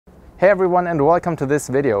Hey everyone, and welcome to this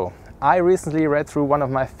video. I recently read through one of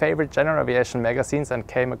my favorite general aviation magazines and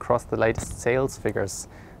came across the latest sales figures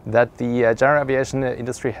that the general aviation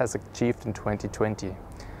industry has achieved in 2020.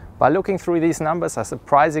 By looking through these numbers, I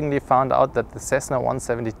surprisingly found out that the Cessna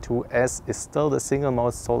 172S is still the single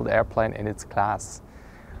most sold airplane in its class.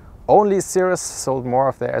 Only Cirrus sold more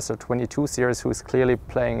of their SR-22 series, who is clearly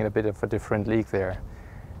playing in a bit of a different league there.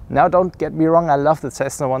 Now, don't get me wrong, I love the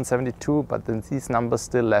Cessna 172, but then these numbers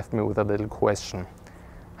still left me with a little question.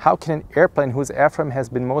 How can an airplane whose airframe has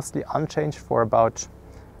been mostly unchanged for about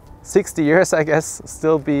 60 years, I guess,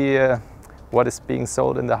 still be what is being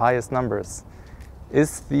sold in the highest numbers?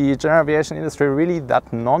 Is the general aviation industry really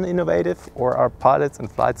that non-innovative, or are pilots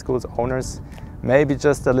and flight schools owners maybe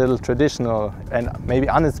just a little traditional and maybe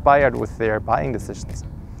uninspired with their buying decisions?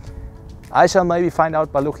 I shall maybe find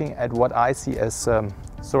out by looking at what I see as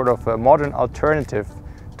sort of a modern alternative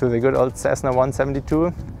to the good old Cessna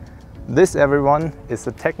 172. This, everyone, is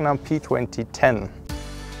the Tecnam P2010.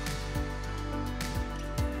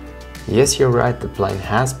 Yes, you're right, the plane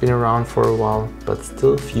has been around for a while, but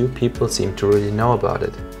still few people seem to really know about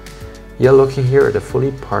it. You're looking here at a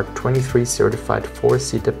fully Part 23 certified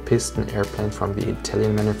 4-seater piston airplane from the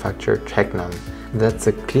Italian manufacturer Tecnam. That's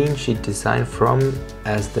a clean sheet design from,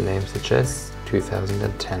 as the name suggests,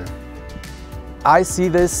 2010. I see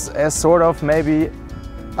this as sort of maybe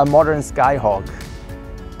a modern Skyhawk,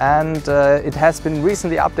 and it has been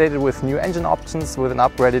recently updated with new engine options, with an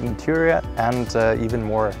upgraded interior and even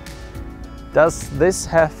more. Does this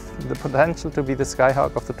have the potential to be the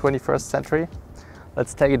Skyhawk of the 21st century?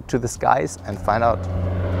 Let's take it to the skies and find out.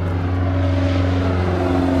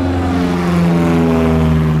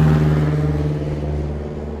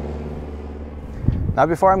 Now,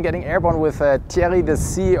 before I'm getting airborne with Thierry, the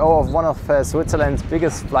CEO of one of Switzerland's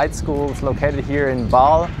biggest flight schools located here in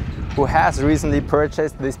Bâle, who has recently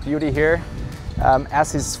purchased this beauty here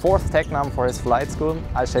as his fourth Tecnam for his flight school,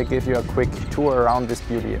 I shall give you a quick tour around this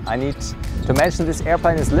beauty. I need to mention this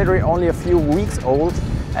airplane is literally only a few weeks old,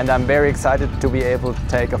 and I'm very excited to be able to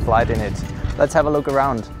take a flight in it. Let's have a look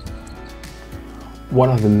around. One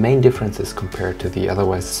of the main differences compared to the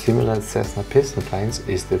otherwise similar Cessna piston planes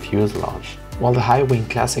is the fuselage. While the high-wing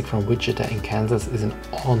Classic from Wichita in Kansas is an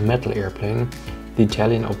all-metal airplane, the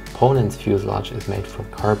Italian opponent's fuselage is made from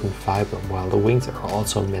carbon fiber, while the wings are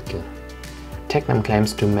also metal. Tecnam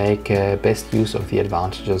claims to make best use of the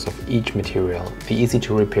advantages of each material. The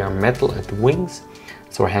easy-to-repair metal at the wings,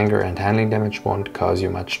 so hanger and handling damage won't cause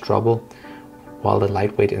you much trouble, while the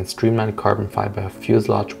lightweight and streamlined carbon fiber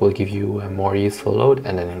fuselage will give you a more useful load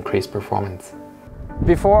and an increased performance.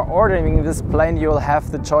 Before ordering this plane, you'll have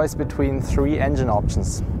the choice between three engine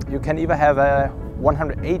options. You can either have a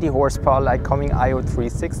 180 horsepower like mkII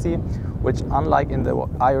 360, which, unlike in the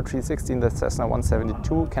IO360 in the Cessna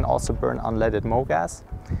 172, can also burn unleaded MoGas.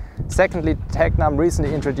 Secondly, Tecnam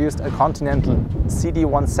recently introduced a Continental CD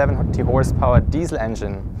 170 horsepower diesel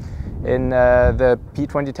engine in the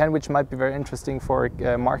P2010, which might be very interesting for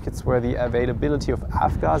markets where the availability of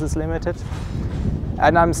avgas is limited.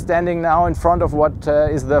 And I'm standing now in front of what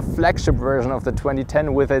is the flagship version of the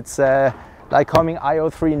 2010 with its Lycoming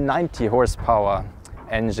IO390 horsepower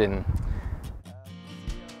engine.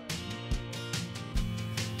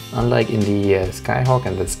 Unlike in the Skyhawk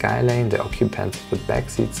and the Skylane, the occupants of the back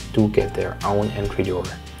seats do get their own entry door.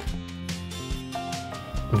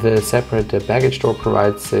 The separate baggage door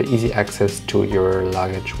provides easy access to your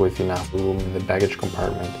luggage with enough room in the baggage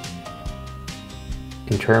compartment.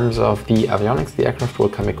 In terms of the avionics, the aircraft will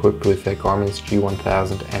come equipped with Garmin's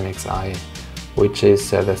G1000 mkII, which is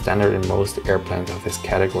the standard in most airplanes of this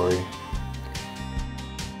category.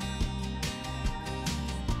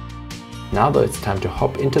 Now though, it's time to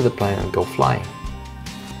hop into the plane and go flying.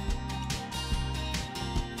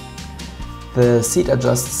 The seat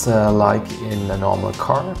adjusts like in a normal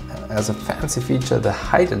car. As a fancy feature, the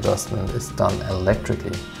height adjustment is done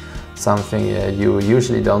electrically, something you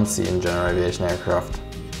usually don't see in general aviation aircraft.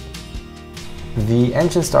 The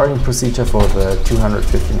engine starting procedure for the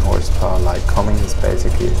 215 horsepower Lycoming is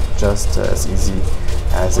basically just as easy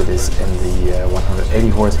as it is in the 180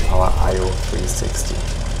 horsepower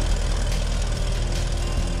IO360.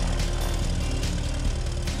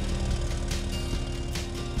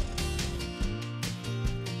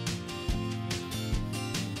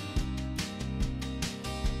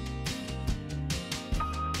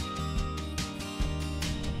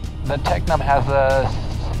 The Tecnam has a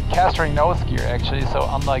castering nose gear actually, so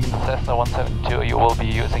unlike in the Cessna 172 you will be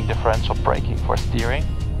using differential braking for steering,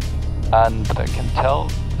 and I can tell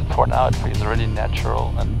that for now it feels really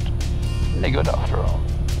natural and really good after all.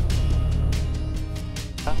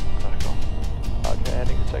 Okay,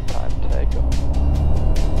 heading to check time.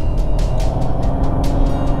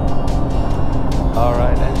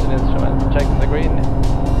 Alright, engine instruments checking the green.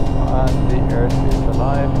 And the airspeed is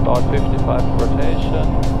alive, about 55 rotation.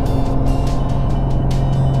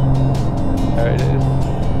 There it is.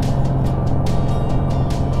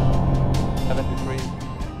 73.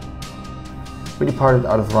 We departed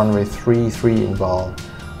out of runway 33 in Ball.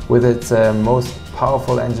 With its most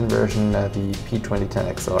powerful engine version, the P2010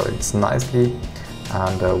 accelerates nicely,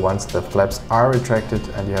 and once the flaps are retracted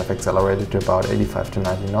and you have accelerated to about 85 to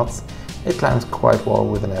 90 knots, it climbs quite well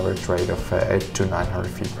with an average rate of 800 to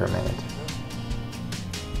 900 feet per minute.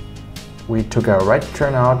 We took a right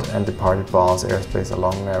turn out and departed Ball's airspace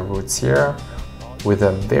along Route Sierra with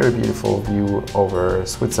a very beautiful view over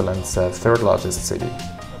Switzerland's third largest city.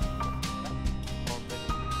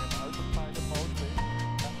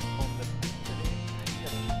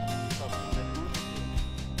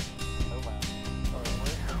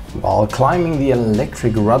 While climbing, the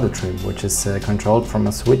electric rudder trim, which is controlled from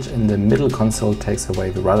a switch in the middle console, takes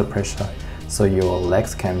away the rudder pressure so your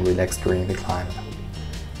legs can relax during the climb.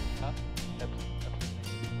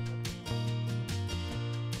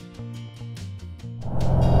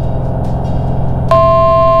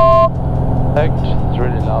 It's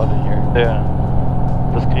really loud in here. Ja,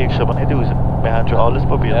 dat kreeg ze wanneer doen ze. We gaan je alles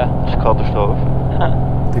proberen. Ja. Het is catastrofe.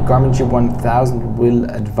 The Garmin G1000 will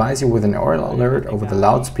advise you with an oil alert over the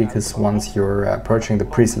loudspeakers once you're approaching the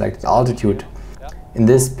pre-selected altitude. In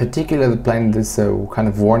this particular plane, this kind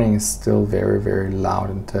of warning is still very loud,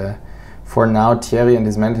 and for now Thierry and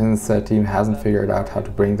his maintenance team hasn't figured out how to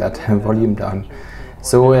bring that volume down.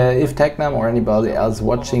 So if Tecnam or anybody else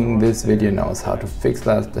watching this video knows how to fix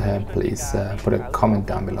that, please put a comment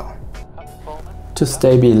down below. To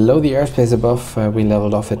stay below the airspace above, we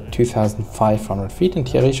leveled off at 2,500 feet, and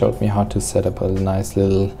Thierry showed me how to set up a nice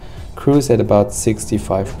little cruise at about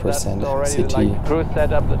 65% That's already MCT. like the cruise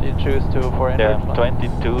setup that you choose to for Yeah, indoor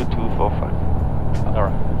 22,245.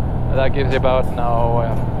 Alright. That gives you about now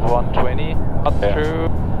 120 knots through.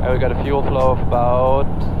 And we got a fuel flow of about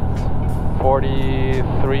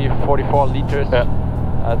 43, 44 liters. Yeah.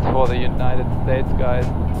 That's for the United States guys.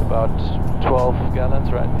 It's about 12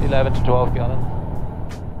 gallons, right? 11 to 12 gallons.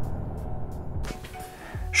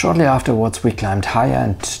 Shortly afterwards we climbed higher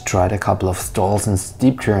and tried a couple of stalls and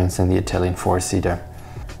steep turns in the Italian four-seater.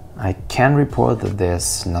 I can report that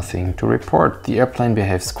there's nothing to report. The airplane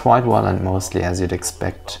behaves quite well and mostly as you'd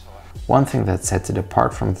expect. One thing that sets it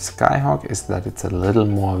apart from the Skyhawk is that it's a little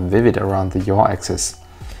more vivid around the yaw axis.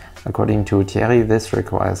 According to Thierry, this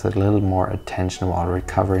requires a little more attention while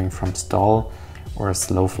recovering from stall or a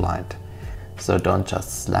slow flight. So don't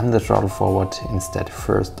just slam the throttle forward, instead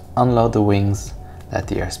first unload the wings, let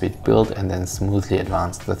the airspeed build and then smoothly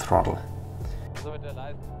advance the throttle.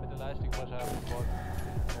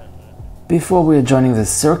 Before we are joining the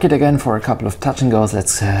circuit again for a couple of touch and goes,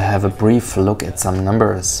 let's have a brief look at some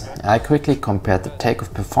numbers. I quickly compared the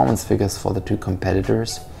takeoff performance figures for the two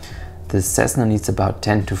competitors. The Cessna needs about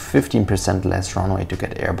 10 to 15% less runway to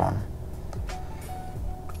get airborne.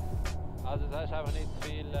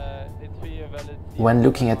 When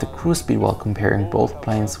looking at the cruise speed while comparing both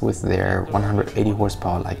planes with their 180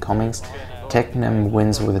 horsepower Lycomings, Tecnam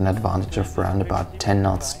wins with an advantage of around about 10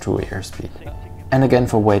 knots true airspeed. And again,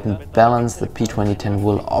 for weight and balance, the P2010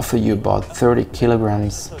 will offer you about 30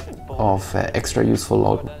 kilograms of extra useful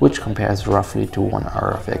load, which compares roughly to 1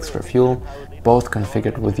 hour of extra fuel, both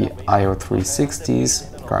configured with the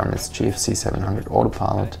IO360s, Garmin's GFC 700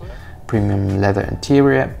 autopilot, premium leather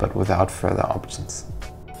interior, but without further options.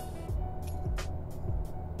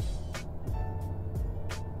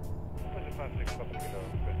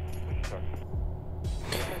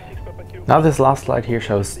 Now this last slide here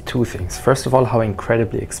shows two things. First of all, how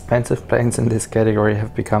incredibly expensive planes in this category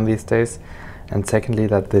have become these days. And secondly,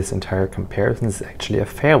 that this entire comparison is actually a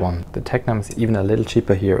fair one. The Tecnam is even a little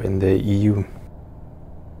cheaper here in the EU.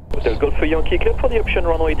 Hotel Golf Yankee, clear for the option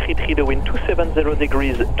runway 33, the wind 270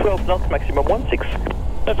 degrees, 12 knots, maximum 16.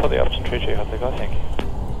 That's for the option 33, I think.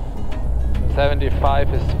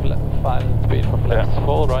 75 is final speed for flaps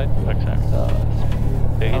full, right? Exactly.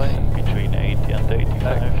 Days between 80 and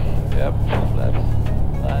 85. Yep, flaps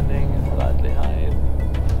landing slightly high.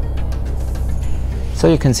 So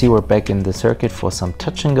you can see we're back in the circuit for some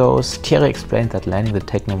touch and goes. Thierry explained that landing the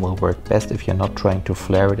Tecnam will work best if you're not trying to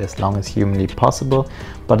flare it as long as humanly possible,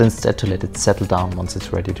 but instead to let it settle down once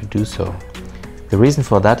it's ready to do so. The reason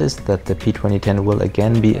for that is that the P2010 will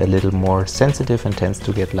again be a little more sensitive and tends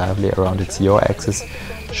to get lively around its yaw axis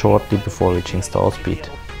shortly before reaching stall speed.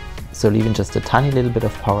 So leaving just a tiny little bit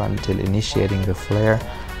of power until initiating the flare,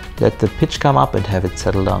 let the pitch come up and have it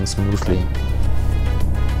settle down smoothly.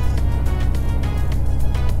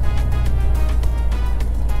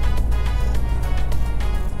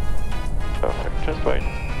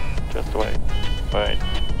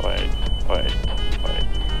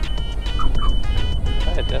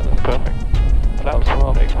 Perfect. Flaps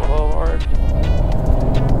rolling forward.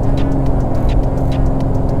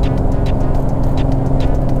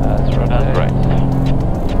 That's rotate. And right.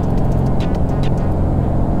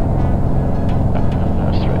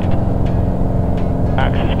 That's right.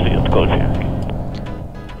 Axis cleared, Golf Yankee.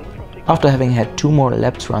 After having had 2 more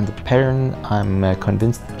laps around the pattern, I'm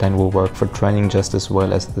convinced the plane will work for training just as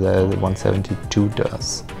well as the 172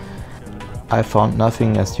 does. I found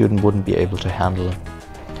nothing a student wouldn't be able to handle.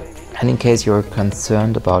 And in case you're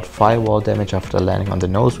concerned about firewall damage after landing on the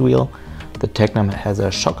nose wheel, the Tecnam has a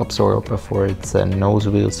shock absorber for its nose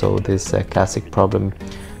wheel, so this classic problem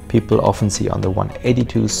people often see on the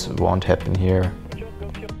 182s won't happen here.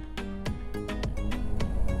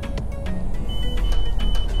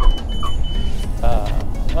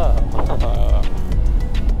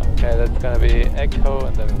 Okay, that's gonna be echo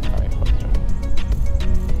and then coming closer.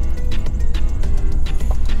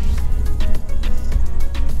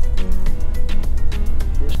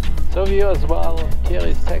 So view as well,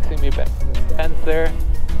 Thierry's texting me back from the stands there.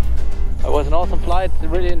 It was an awesome flight, a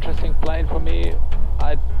really interesting plane for me.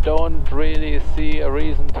 I don't really see a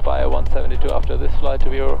reason to buy a 172 after this flight, to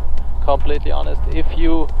be completely honest. If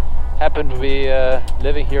you happen to be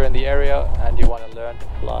living here in the area and you want to learn to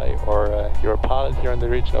fly, or you're a pilot here in the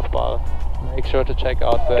region of Bâle, make sure to check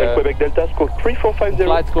out the Quebec Delta School 3450.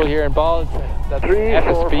 flight school here in Bâle. That's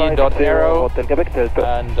fsb.aero,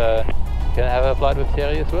 and you can have a flight with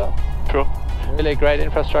Thierry as well. True. Really great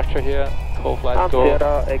infrastructure here. Cool flight school,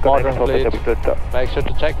 modern fleet. Make sure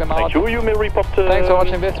to check them out. Thank you. You may report. Thanks for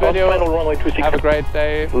watching this video. Have a great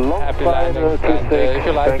day. Happy landings. And if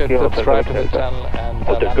you like it, subscribe to the channel. And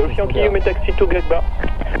Golf Yankee, you may taxi to Greg Bar.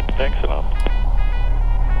 Thanks a lot.